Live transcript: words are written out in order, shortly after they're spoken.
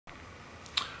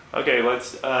Okay,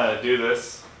 let's do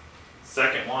this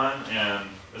second one, and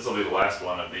this will be the last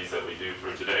one of these that we do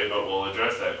for today, but we'll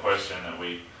address that question that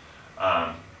we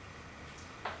got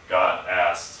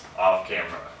asked off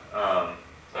camera,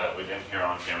 that we didn't hear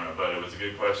on camera, but it was a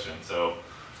good question, so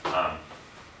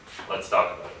let's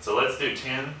talk about it. So let's do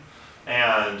tin,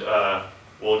 and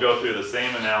we'll go through the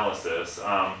same analysis,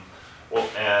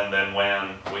 and then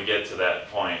when we get to that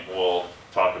point, we'll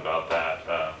talk about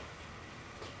that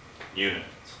unit.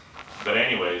 But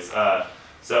anyways,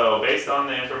 so based on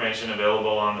the information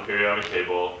available on the periodic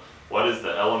table, what is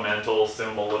the elemental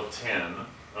symbol of tin?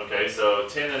 Okay, so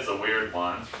tin is a weird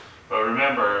one, but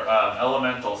remember,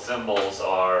 elemental symbols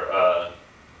are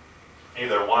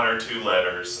either one or two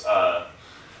letters,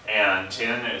 and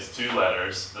tin is two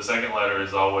letters. The second letter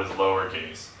is always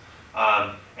lowercase.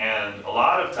 And a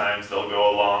lot of times they'll go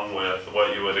along with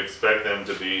what you would expect them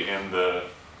to be in the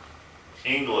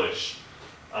English,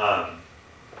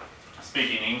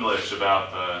 speaking English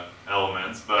about the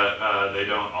elements, but they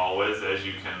don't always, as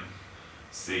you can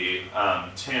see.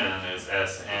 Tin is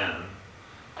SN,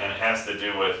 and it has to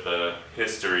do with the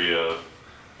history of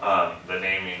the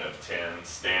naming of tin,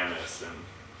 stannous, and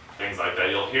things like that.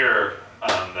 You'll hear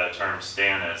that term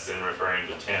stannous in referring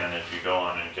to tin if you go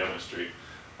on in chemistry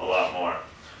a lot more.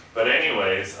 But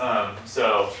anyways,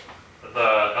 so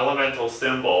the elemental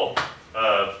symbol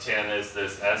of tin is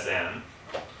this SN.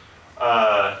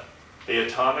 The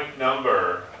atomic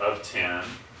number of tin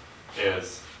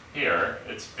is here,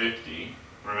 it's 50.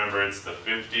 Remember, it's the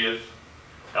 50th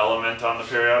element on the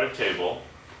periodic table.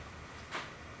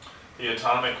 The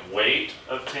atomic weight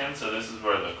of tin, so this is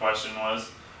where the question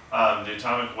was. The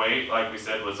atomic weight, like we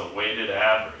said, was a weighted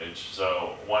average,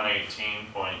 so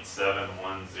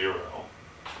 118.710.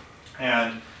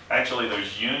 And actually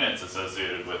there's units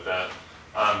associated with that.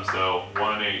 So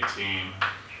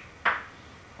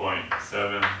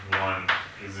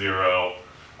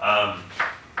 118.710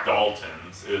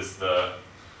 Daltons is the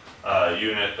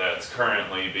unit that's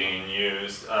currently being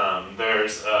used.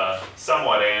 There's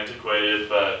somewhat antiquated,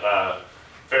 but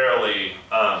fairly,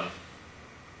 I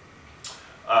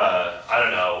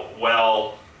don't know,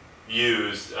 well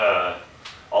used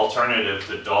alternative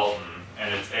to Dalton,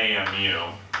 and it's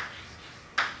AMU,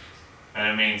 and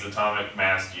it means atomic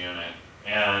mass unit.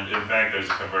 And in fact, there's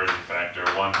a conversion factor.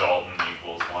 1 Dalton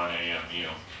equals 1 AMU.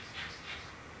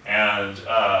 And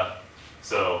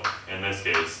so in this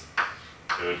case,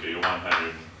 it would be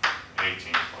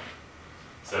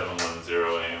 118.710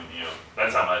 AMU.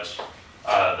 That's how much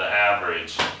the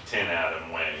average tin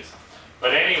atom weighs.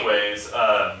 But anyways,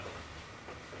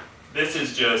 this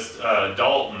is just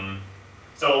Dalton.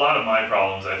 So a lot of my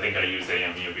problems, I think I use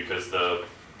AMU because the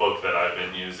book that I've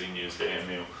been using used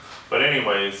AMU. But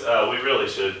anyways, we really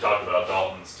should talk about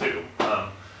Daltons too,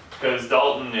 because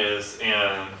Dalton is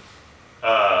in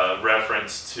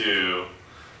reference to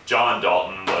John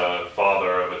Dalton, the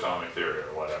father of atomic theory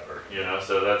or whatever, you know,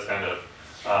 so that's kind of,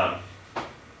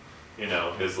 you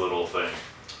know, his little thing.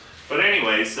 But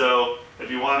anyway, so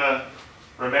if you want to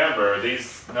remember,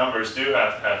 these numbers do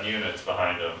have to have units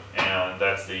behind them, and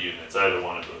that's the units, either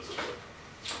one of those will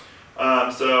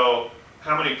work. So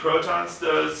how many protons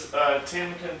does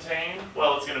tin contain?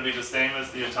 Well, it's going to be the same as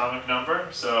the atomic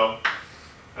number, so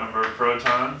number of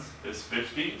protons is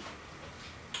 50.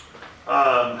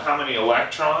 How many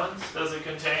electrons does it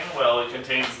contain? Well, it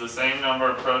contains the same number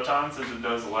of protons as it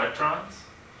does electrons,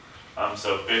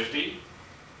 so 50.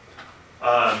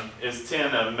 Is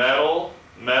tin a metal,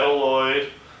 metalloid,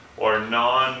 or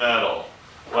non-metal?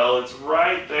 Well, it's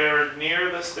right there near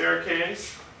the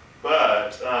staircase,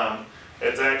 but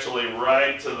it's actually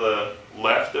right to the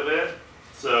left of it,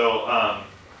 so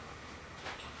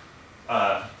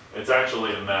it's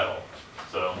actually a metal.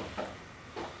 So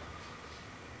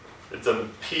it's a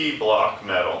P block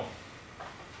metal.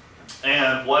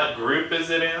 And what group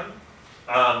is it in?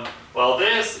 Well,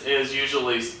 this is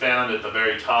usually found at the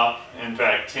very top. In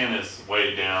fact, tin is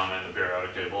way down in the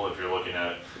periodic table if you're looking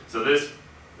at it. So this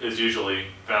is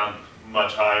usually found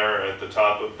much higher at the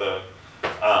top of the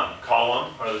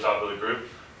column, or the top of the group.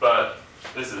 But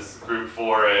this is group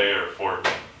 4A or 4B.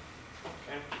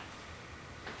 Okay.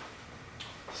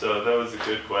 So that was a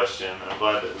good question. I'm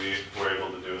glad that we were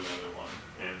able to do another one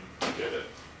and get it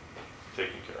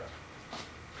taken care of.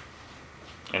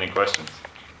 Any questions?